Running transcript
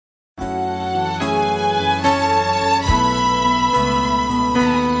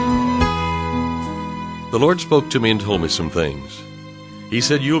The Lord spoke to me and told me some things. He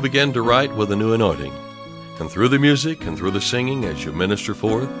said, you'll begin to write with a new anointing. And through the music and through the singing as you minister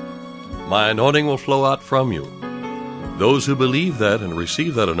forth, my anointing will flow out from you. Those who believe that and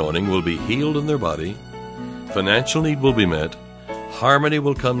receive that anointing will be healed in their body. Financial need will be met. Harmony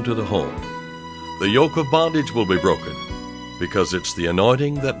will come to the home. The yoke of bondage will be broken, because it's the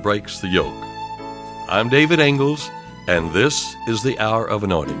anointing that breaks the yoke. I'm David Engels, and this is the Hour of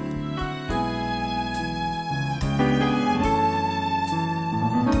Anointing.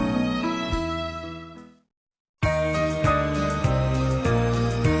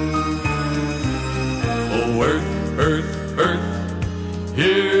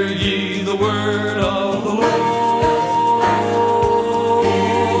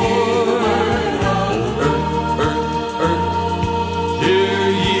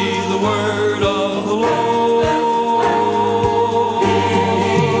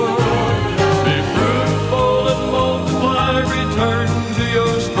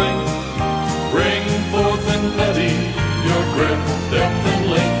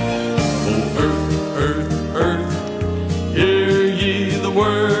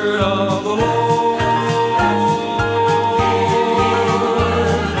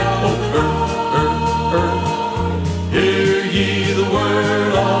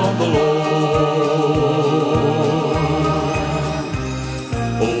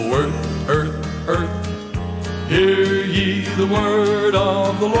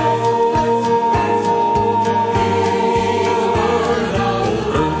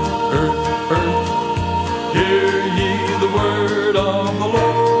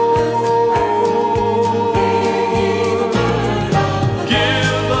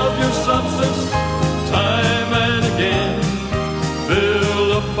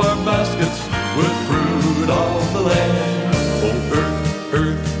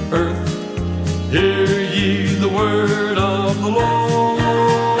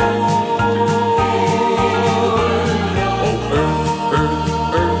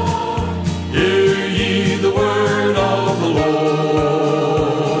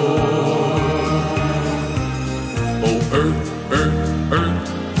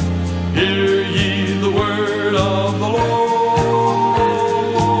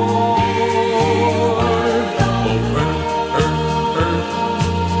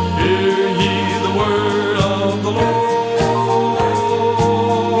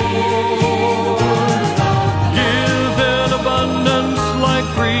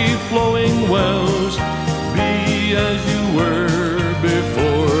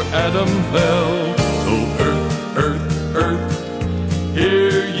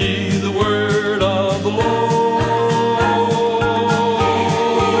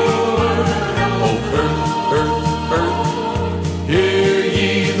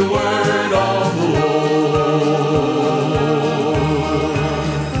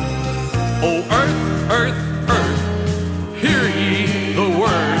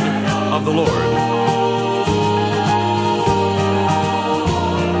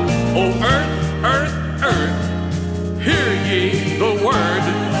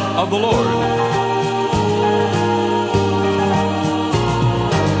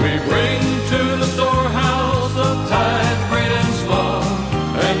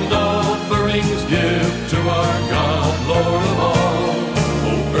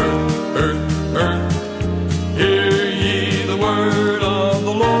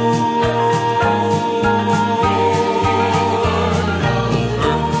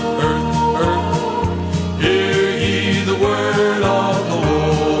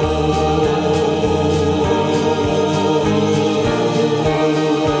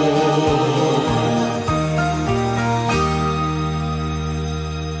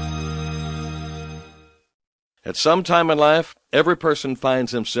 At some time in life, every person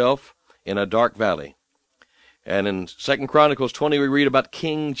finds himself in a dark valley. And in 2 Chronicles 20, we read about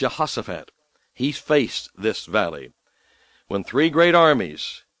King Jehoshaphat. He faced this valley when three great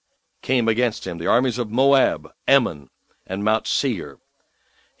armies came against him, the armies of Moab, Ammon, and Mount Seir.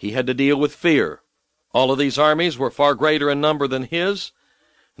 He had to deal with fear. All of these armies were far greater in number than his.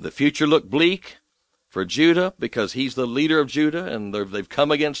 The future looked bleak for Judah because he's the leader of Judah, and they've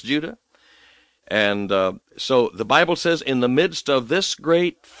come against Judah. And so the Bible says in the midst of this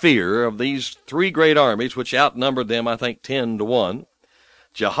great fear of these three great armies, which outnumbered them, I think, 10-1,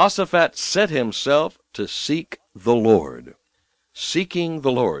 Jehoshaphat set himself to seek the Lord. Seeking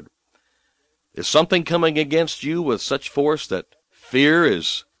the Lord. Is something coming against you with such force that fear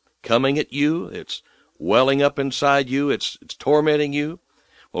is coming at you? It's welling up inside you. It's tormenting you.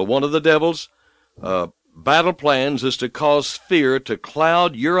 Well, one of the devil's battle plans is to cause fear to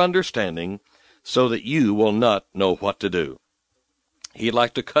cloud your understanding so that you will not know what to do. He'd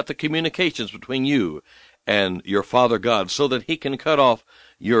like to cut the communications between you and your Father God so that he can cut off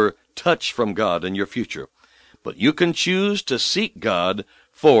your touch from God in your future. But you can choose to seek God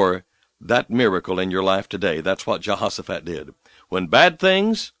for that miracle in your life today. That's what Jehoshaphat did. When bad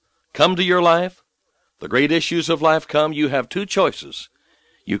things come to your life, the great issues of life come, you have two choices.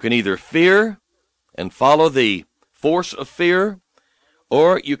 You can either fear and follow the force of fear,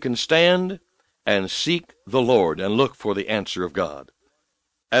 or you can stand and seek the Lord and look for the answer of God.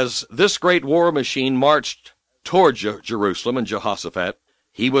 As this great war machine marched toward Jerusalem and Jehoshaphat,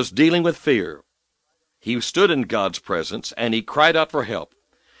 he was dealing with fear. He stood in God's presence, and he cried out for help.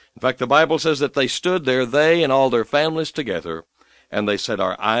 In fact, the Bible says that they stood there, they and all their families together, and they said,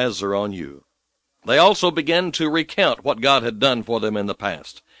 "Our eyes are on you." They also began to recount what God had done for them in the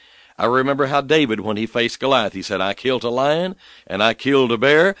past. I remember how David, when he faced Goliath, he said, "I killed a lion, and I killed a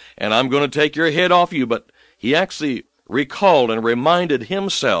bear, and I'm going to take your head off you." But he actually recalled and reminded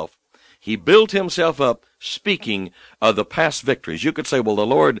himself. He built himself up speaking of the past victories. You could say, well, the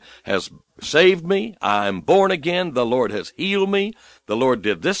Lord has saved me. I'm born again. The Lord has healed me. The Lord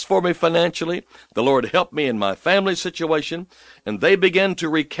did this for me financially. The Lord helped me in my family situation. And they began to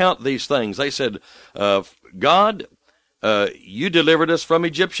recount these things. They said, God, you delivered us from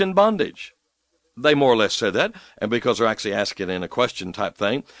Egyptian bondage. They more or less said that, and because they're actually asking in a question type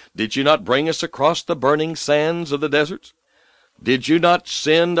thing, did you not bring us across the burning sands of the deserts? Did you not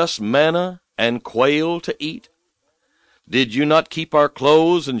send us manna and quail to eat? Did you not keep our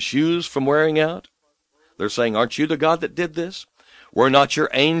clothes and shoes from wearing out? They're saying, aren't you the God that did this? Were not your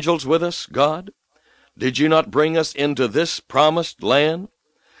angels with us, God? Did you not bring us into this promised land?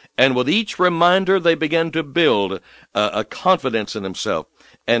 And with each reminder, they began to build a confidence in themselves.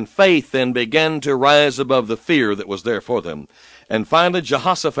 And faith then began to rise above the fear that was there for them. And finally,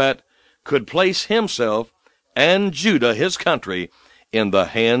 Jehoshaphat could place himself and Judah, his country, in the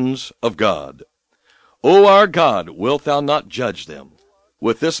hands of God. O our God, wilt thou not judge them?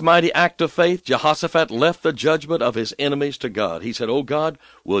 With this mighty act of faith, Jehoshaphat left the judgment of his enemies to God. He said, O God,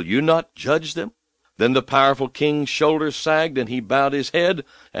 will you not judge them? Then the powerful king's shoulders sagged, and he bowed his head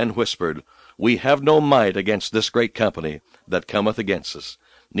and whispered, We have no might against this great company that cometh against us,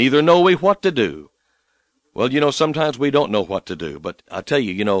 neither know we what to do. Well, sometimes we don't know what to do, but I tell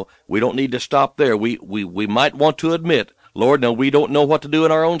you, we don't need to stop there. We might want to admit, Lord, no, we don't know what to do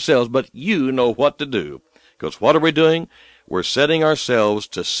in our own selves, but you know what to do. Because what are we doing? We're setting ourselves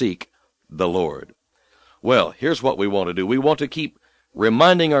to seek the Lord. Well, here's what we want to do. We want to keep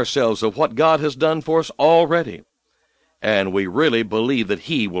reminding ourselves of what God has done for us already. And we really believe that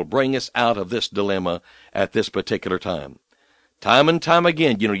he will bring us out of this dilemma at this particular time. Time and time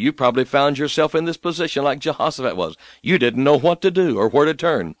again, you probably found yourself in this position like Jehoshaphat was. You didn't know what to do or where to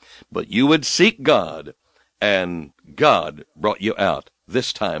turn, but you would seek God, and God brought you out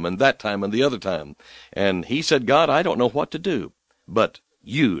this time and that time and the other time. And he said, God, I don't know what to do, but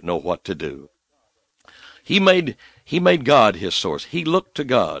you know what to do. He made God his source. He looked to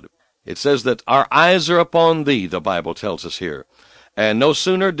God. It says that our eyes are upon thee, the Bible tells us here. And no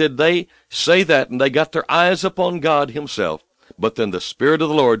sooner did they say that, and they got their eyes upon God himself, but then the Spirit of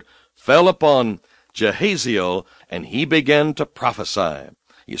the Lord fell upon Jehaziel, and he began to prophesy.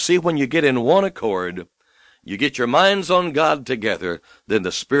 You see, when you get in one accord, you get your minds on God together, then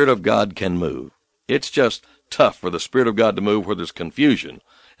the Spirit of God can move. It's just tough for the Spirit of God to move where there's confusion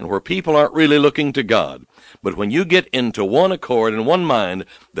and where people aren't really looking to God. But when you get into one accord and one mind,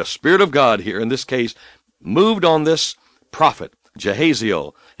 the Spirit of God here, in this case, moved on this prophet,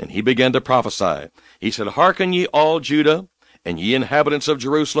 Jehaziel, and he began to prophesy. He said, Hearken ye all Judah, and ye inhabitants of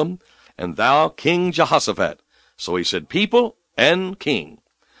Jerusalem, and thou King Jehoshaphat. So he said, People and king,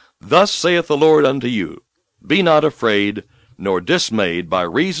 thus saith the Lord unto you, Be not afraid, nor dismayed by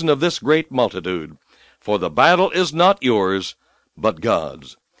reason of this great multitude, for the battle is not yours, but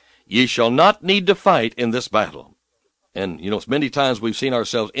God's. Ye shall not need to fight in this battle. And, many times we've seen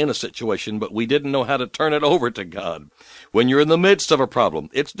ourselves in a situation, but we didn't know how to turn it over to God. When you're in the midst of a problem,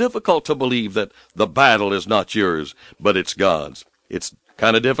 it's difficult to believe that the battle is not yours, but it's God's. It's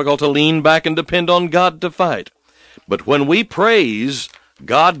kind of difficult to lean back and depend on God to fight. But when we praise,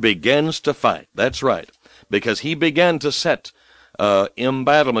 God begins to fight. That's right. Because he began to set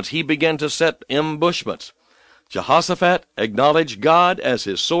embattlements. He began to set ambushments. Jehoshaphat acknowledged God as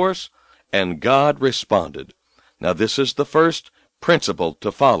his source, and God responded. Now, this is the first principle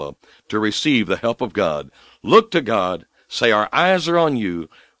to follow to receive the help of God. Look to God. Say, our eyes are on you.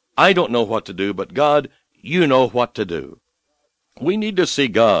 I don't know what to do, but God, you know what to do. We need to see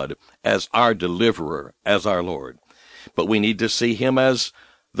God as our deliverer, as our Lord. But we need to see him as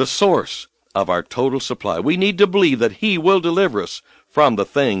the source of our total supply. We need to believe that He will deliver us from the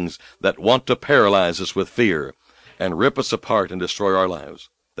things that want to paralyze us with fear and rip us apart and destroy our lives.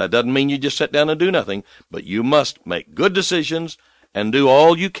 That doesn't mean you just sit down and do nothing, but you must make good decisions and do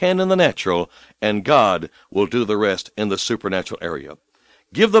all you can in the natural, and God will do the rest in the supernatural area.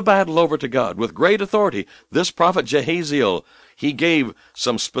 Give the battle over to God with great authority. This prophet Jehaziel, he gave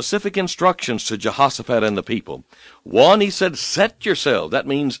some specific instructions to Jehoshaphat and the people. One, he said, set yourself. That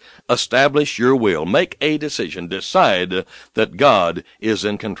means establish your will. Make a decision. Decide that God is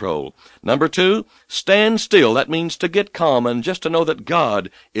in control. Number two, stand still. That means to get calm and just to know that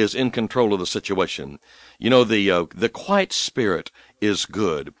God is in control of the situation. You know, the quiet spirit is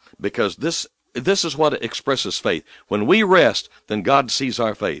good, because this is what expresses faith. When we rest, then God sees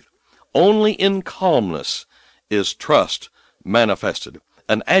our faith. Only in calmness is trust manifested.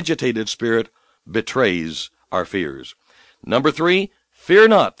 An agitated spirit betrays our fears. Number three, fear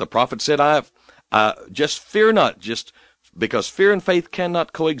not. The prophet said, just fear not, just because fear and faith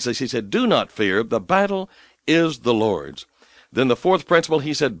cannot coexist. He said, do not fear. The battle is the Lord's. Then the fourth principle,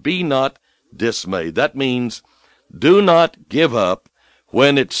 he said, be not dismayed. That means do not give up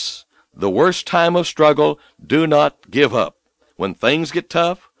when it's the worst time of struggle. Do not give up. When things get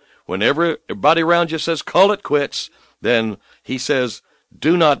tough, when everybody around you says, call it quits, then he says,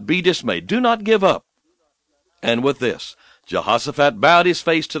 do not be dismayed. Do not give up. And with this, Jehoshaphat bowed his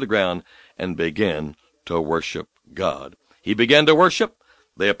face to the ground and began to worship God. He began to worship.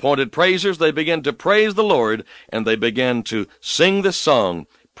 They appointed praisers. They began to praise the Lord, and they began to sing this song,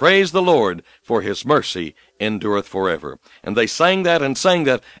 praise the Lord, for his mercy endureth forever. And they sang that,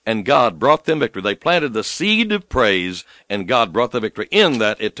 and God brought them victory. They planted the seed of praise, and God brought the victory. In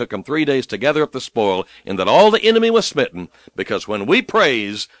that, it took them 3 days to gather up the spoil, in that all the enemy was smitten, because when we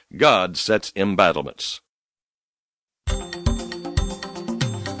praise, God sets embattlements.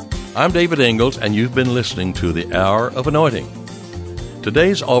 I'm David Ingalls, and you've been listening to The Hour of Anointing.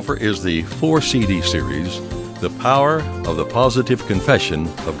 Today's offer is the 4-CD series, The Power of the Positive Confession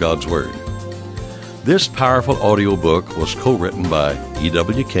of God's Word. This powerful audio book was co-written by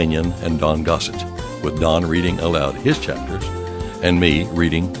E.W. Kenyon and Don Gossett, with Don reading aloud his chapters and me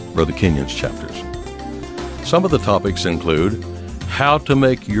reading Brother Kenyon's chapters. Some of the topics include how to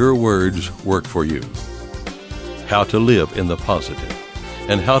make your words work for you, how to live in the positive,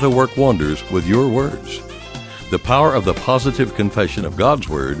 and how to work wonders with your words. The power of the positive confession of God's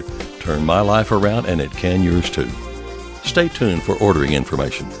Word turned my life around, and it can yours too. Stay tuned for ordering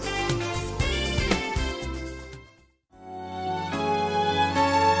information.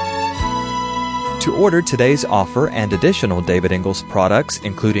 To order today's offer and additional David Ingalls products,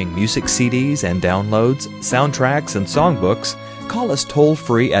 including music CDs and downloads, soundtracks, and songbooks, call us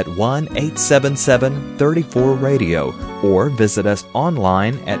toll-free at 1-877-34-RADIO or visit us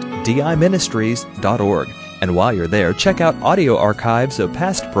online at diministries.org. And while you're there, check out audio archives of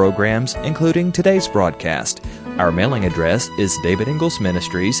past programs, including today's broadcast. Our mailing address is David Ingalls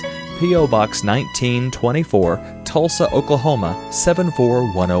Ministries, P.O. Box 1924, Tulsa, Oklahoma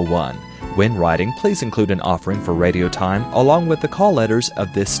 74101. When writing, please include an offering for radio time along with the call letters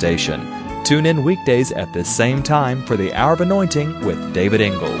of this station. Tune in weekdays at this same time for the Hour of Anointing with David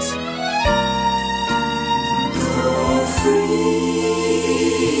Ingalls. Go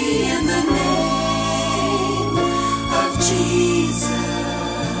free in the name of Jesus.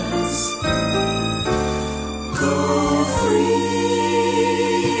 Go free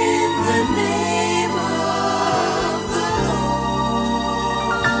in the name of the Lord.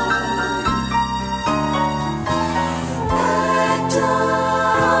 Act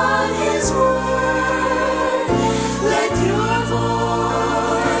on His word. Let your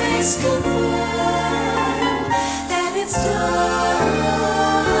voice confess.